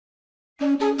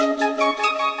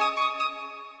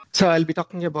So I'll be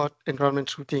talking about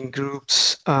environment routing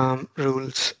groups,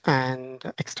 rules, and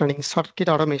extending starter kit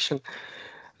automation.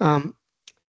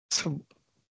 So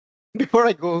before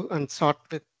I go and start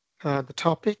with the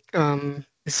topic,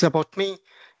 this is about me.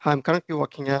 I'm currently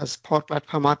working as Power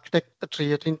Platform Architect at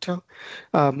Rio Tinto,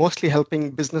 mostly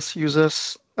helping business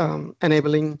users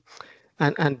enabling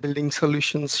and building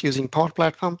solutions using Power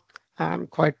Platform. I'm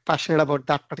quite passionate about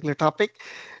that particular topic,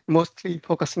 mostly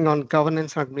focusing on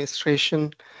governance and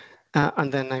administration.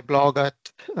 And then I blog at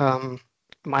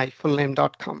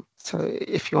myfullname.com. So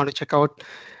if you want to check out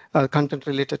content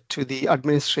related to the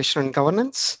administration and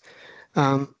governance,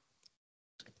 um,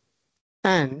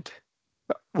 and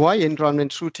why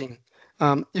environment routing?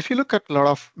 If you look at a lot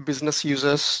of business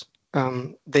users,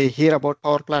 they hear about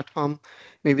Power Platform.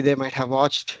 Maybe they might have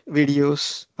watched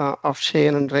videos of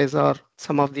Shane and Reza or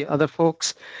some of the other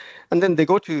folks. And then they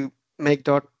go to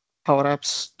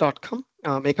make.powerapps.com,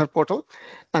 maker portal,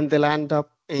 and they'll end up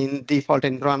in default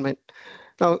environment.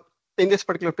 Now, in this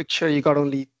particular picture, you got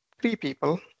only 3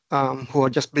 people who are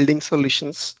just building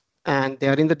solutions, and they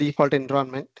are in the default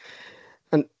environment.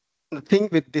 And the thing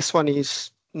with this one is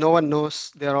no one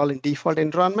knows they're all in default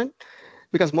environment,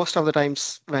 because most of the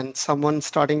times when someone's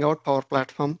starting out Power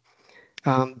Platform,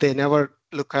 they never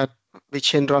look at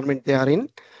which environment they are in.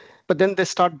 But then they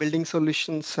start building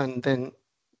solutions, and then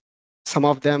some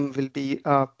of them will be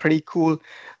pretty cool,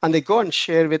 and they go and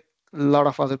share with a lot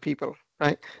of other people,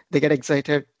 right? They get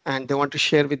excited and they want to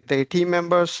share with their team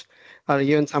members, or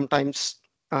even sometimes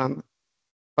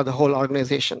for the whole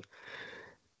organization.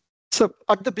 So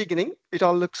at the beginning, it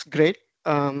all looks great.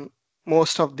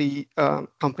 Most of the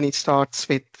company starts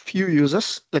with few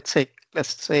users. Let's say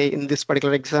in this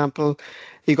particular example,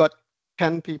 you got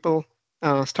 10 people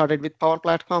started with Power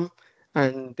Platform,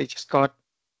 and they just got,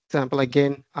 example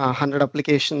again, 100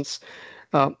 applications.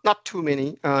 Not too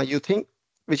many, you think,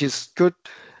 which is good.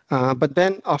 But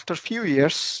then after a few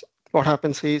years, what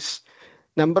happens is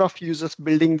number of users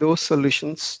building those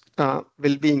solutions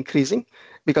will be increasing,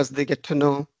 because they get to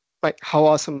know like how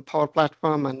awesome Power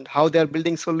Platform and how they're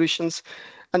building solutions,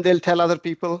 and they'll tell other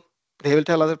people, they will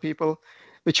tell other people,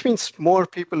 which means more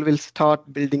people will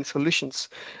start building solutions.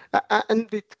 And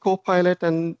with Copilot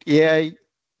and AI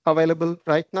available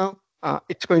right now,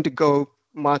 it's going to go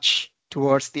much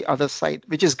towards the other side,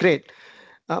 which is great.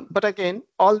 But again,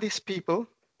 all these people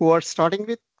who are starting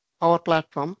with Power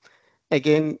Platform,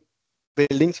 again,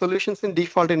 building solutions in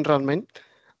default environment,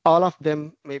 all of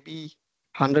them, maybe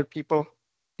 100 people,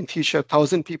 in future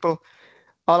 1,000 people,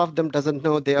 all of them doesn't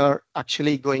know they are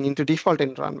actually going into default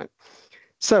environment.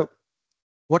 So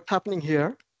what's happening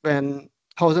here when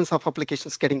thousands of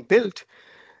applications getting built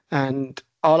and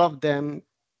all of them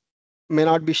may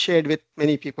not be shared with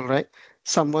many people, right?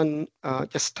 Someone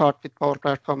just start with Power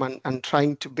Platform and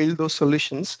trying to build those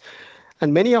solutions,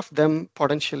 and many of them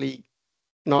potentially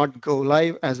not go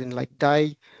live, as in like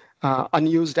die,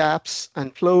 unused apps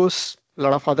and flows, a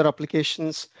lot of other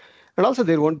applications. And also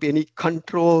there won't be any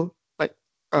control, like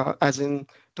as in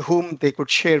to whom they could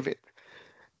share with.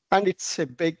 And it's a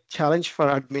big challenge for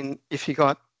admin if you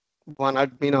got one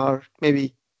admin or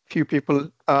maybe few people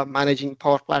managing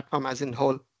Power Platform as in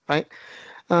whole, right?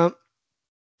 Um,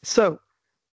 so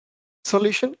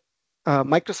solution,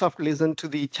 Microsoft listened to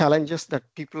the challenges that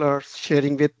people are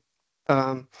sharing with,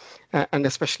 and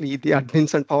especially the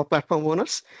admins and Power Platform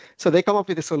owners. So they come up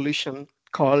with a solution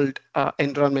called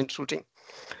environment routing.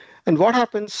 And what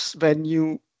happens when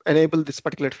you enable this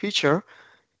particular feature,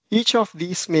 each of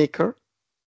these maker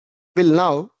will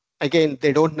now, again,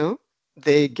 they don't know,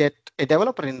 they get a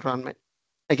developer environment,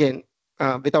 again,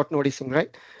 without noticing,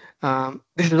 right?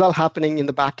 This is all happening in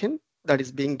the backend that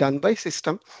is being done by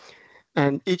system,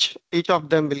 and each of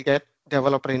them will get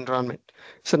developer environment.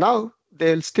 So now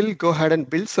they'll still go ahead and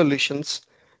build solutions,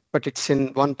 but it's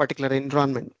in one particular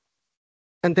environment.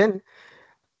 And then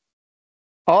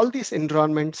all these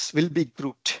environments will be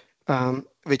grouped,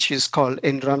 which is called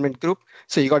environment group.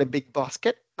 So you got a big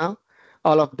basket now.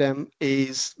 All of them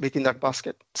is within that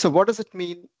basket. So what does it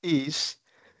mean is,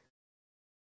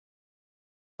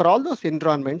 for all those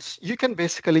environments, you can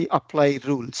basically apply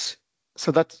rules.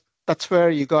 So that's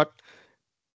where you got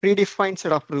predefined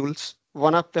set of rules.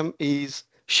 One of them is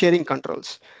sharing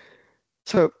controls.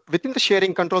 So within the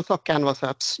sharing controls of Canvas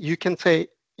apps, you can say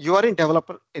you are in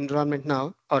developer environment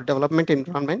now or development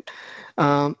environment.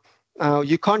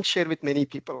 You can't share with many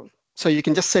people. So you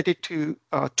can just set it to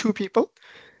 2 people.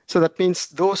 So that means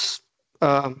those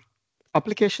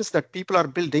applications that people are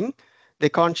building, they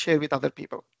can't share with other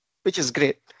people, which is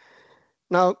great.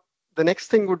 Now, the next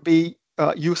thing would be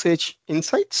usage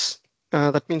insights.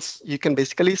 That means you can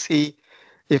basically see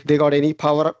if they got any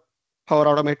power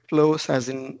automate flows, as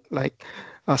in like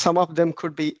some of them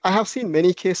could be. I have seen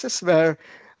many cases where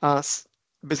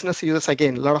business users,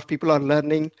 again, a lot of people are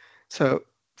learning, so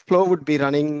flow would be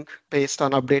running based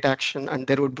on update action, and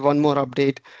there would be one more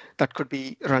update that could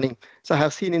be running. So I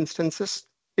have seen instances,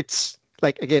 it's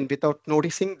like, again, without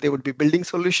noticing, they would be building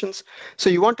solutions. So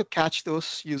you want to catch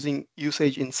those using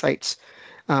usage insights.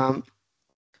 And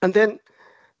then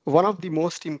one of the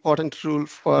most important rule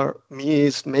for me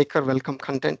is maker welcome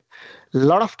content. A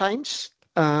lot of times,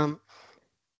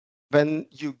 when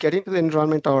you get into the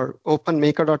environment or open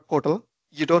maker.portal,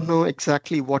 you don't know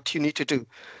exactly what you need to do.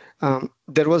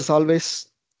 There was always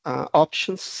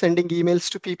options sending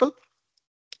emails to people,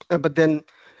 but then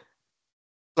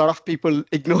a lot of people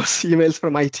ignore emails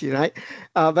from IT, right?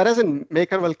 Whereas in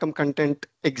maker welcome content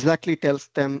exactly tells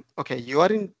them, okay, you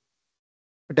are in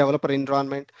developer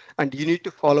environment and you need to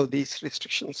follow these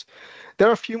restrictions. There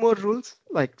are a few more rules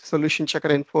like solution checker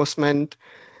enforcement,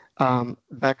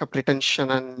 backup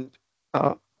retention, and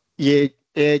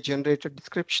AI generated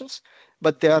descriptions,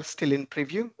 but they are still in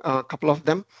preview, a couple of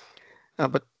them.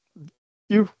 But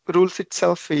few rules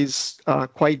itself is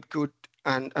quite good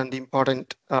and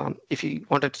important if you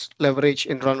wanted to leverage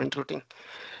environment routing.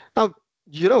 Now,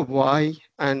 you know why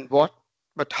and what,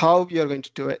 but how we are going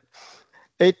to do it.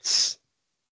 It's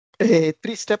a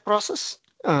three-step process,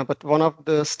 but one of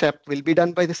the step will be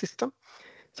done by the system.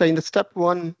 So in the step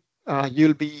one,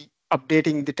 you'll be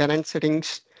updating the tenant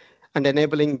settings and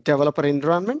enabling developer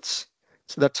environments.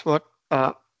 So that's what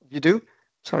you do.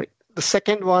 Sorry. The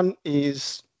second one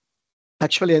is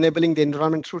actually enabling the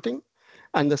environment routing,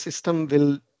 and the system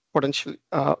will potentially,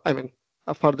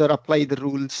 further apply the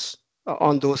rules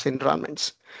on those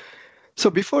environments. So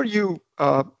before you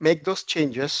make those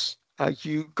changes,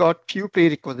 you got few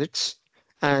prerequisites,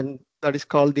 and that is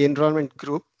called the environment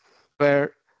group,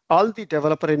 where all the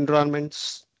developer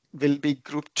environments will be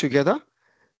grouped together,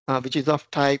 which is of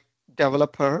type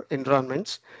developer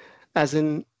environments, as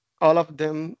in all of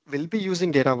them will be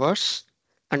using Dataverse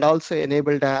and also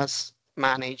enabled as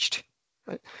managed.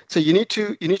 Right? So you need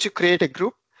to create a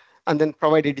group and then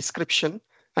provide a description.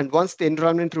 And once the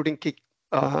environment routing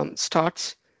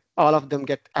starts, all of them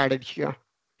get added here.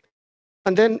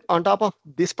 And then on top of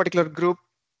this particular group,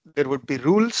 there would be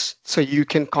rules. So you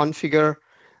can configure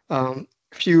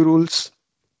few rules,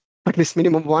 at least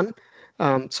minimum one.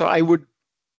 So I would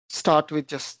start with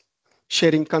just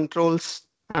sharing controls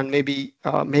and maybe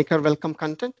maker welcome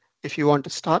content if you want to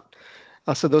start.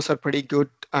 So those are pretty good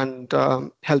and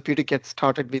help you to get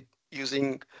started with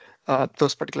using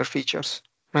those particular features,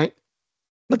 right?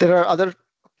 But there are other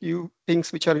few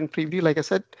things which are in preview, like I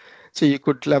said, so you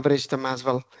could leverage them as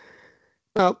well.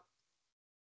 Now,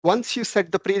 once you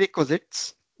set the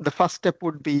prerequisites, the first step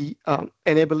would be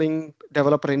enabling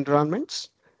developer environments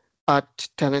at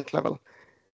tenant level.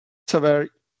 So where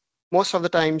most of the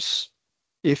times,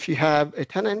 if you have a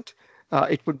tenant,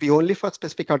 it would be only for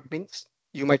specific admins.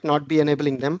 You might not be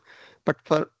enabling them, but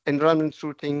for environment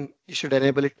routing, you should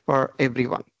enable it for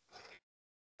everyone.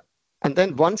 And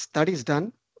then once that is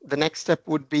done, the next step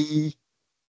would be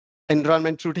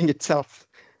environment routing itself,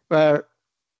 where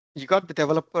you got the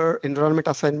developer environment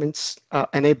assignments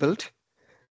enabled.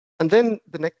 And then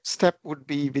the next step would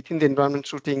be within the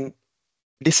environment routing,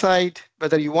 decide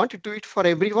whether you want to do it for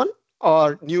everyone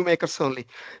or new makers only.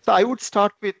 So I would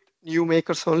start with new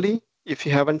makers only if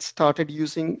you haven't started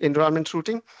using environment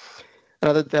routing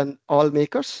rather than all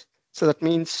makers. So that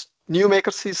means new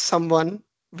makers is someone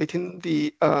within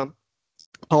the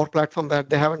Power Platform where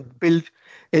they haven't built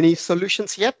any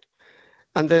solutions yet.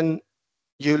 And then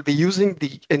you'll be using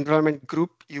the environment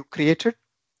group you created.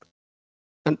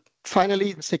 And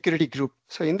finally, the security group.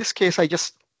 So in this case, I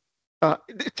just,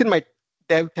 it's in my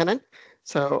dev tenant.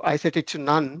 So I set it to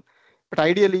none. But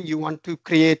ideally, you want to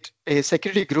create a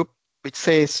security group which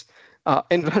says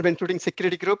environment routing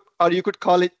security group, or you could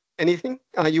call it anything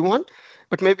you want,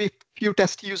 but maybe few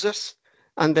test users,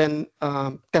 and then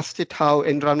test it how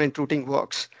environment routing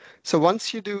works. So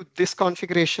once you do this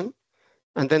configuration,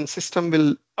 and then system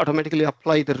will automatically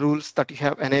apply the rules that you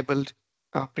have enabled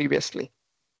previously.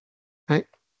 Right?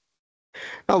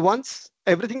 Now, once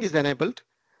everything is enabled,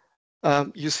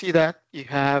 you see that you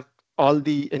have all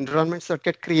the environments that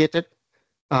get created,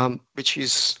 which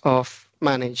is of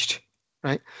managed,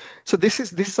 right? So this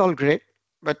is all great,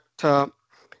 but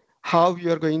how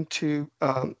you are going to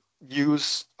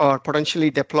use or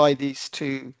potentially deploy these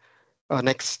to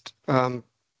next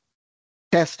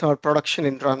test or production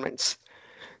environments.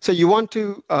 So you want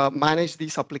to manage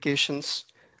these applications,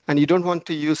 and you don't want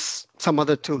to use some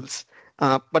other tools.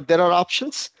 But there are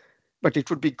options, but it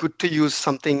would be good to use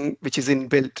something which is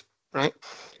inbuilt. right?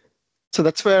 So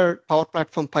that's where Power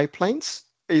Platform pipelines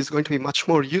is going to be much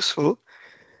more useful.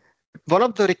 One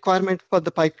of the requirements for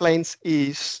the pipelines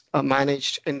is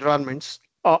managed environments,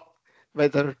 or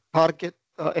whether target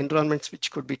environments, which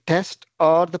could be test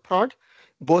or the prod,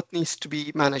 both needs to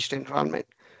be managed environment.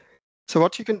 So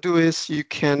what you can do is you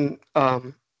can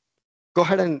go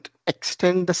ahead and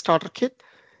extend the starter kit.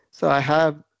 So I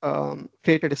have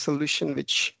created a solution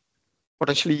which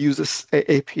potentially uses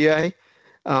a API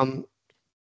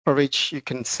for which you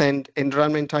can send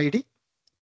environment ID.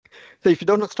 So if you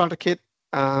don't know starter kit,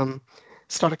 um,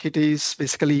 starter kit is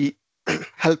basically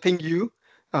helping you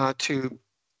to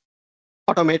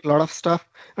automate a lot of stuff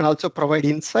and also provide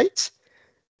insights.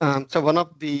 So one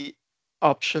of the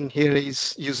option here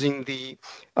is using the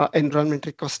environment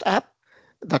request app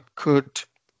that could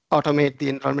automate the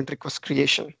environment request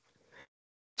creation.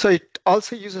 So it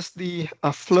also uses the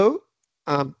flow,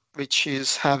 which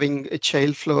is having a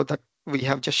child flow that we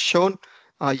have just shown.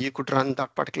 You could run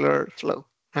that particular flow,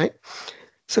 right?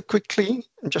 So quickly,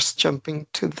 I'm just jumping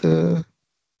to the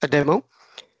demo.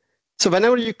 So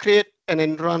whenever you create an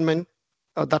environment,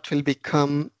 that will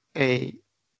become a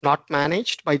not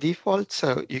managed by default.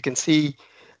 So you can see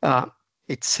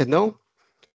it's a no.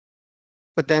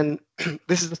 But then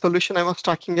this is the solution I was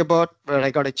talking about where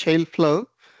I got a child flow.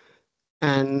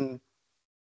 And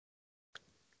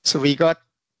so we got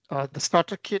the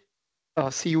starter kit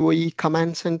CoE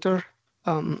command center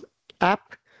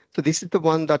app. So this is the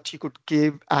one that you could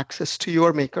give access to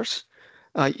your makers,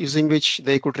 using which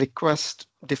they could request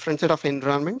different set of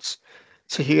environments.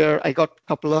 So here I got a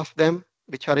couple of them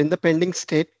which are in the pending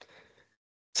state.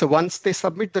 So once they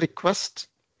submit the request,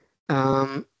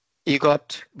 you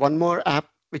got one more app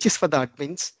which is for the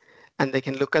admins, and they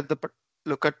can look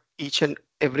at each and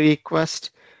every request,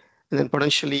 and then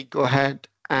potentially go ahead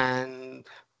and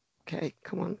okay,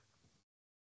 come on,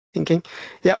 thinking,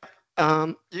 yeah,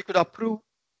 you could approve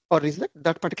or reject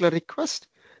that particular request.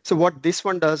 So what this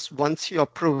one does, once you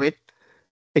approve it,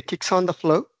 it kicks on the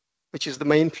flow, which is the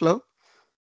main flow.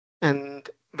 And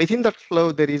within that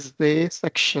flow, there is the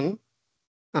section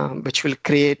which will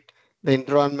create the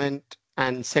environment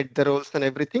and set the roles and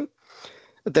everything.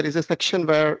 There is a section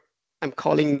where I'm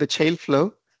calling the child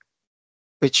flow,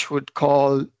 which would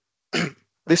call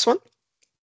this one.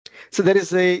 So there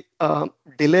is a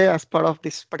delay as part of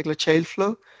this particular child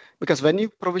flow, because when you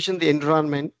provision the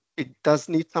environment, it does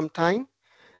need some time.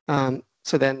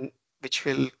 So then, which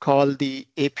will call the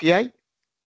API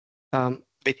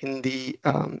within the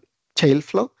child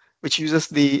flow, which uses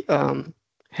the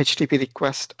HTTP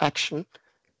request action,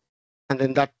 and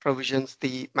then that provisions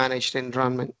the managed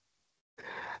environment.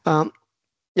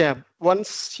 Yeah,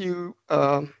 once you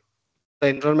the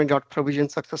environment got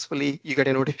provisioned successfully, you get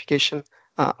a notification.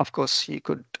 Of course, you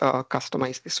could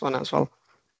customize this one as well.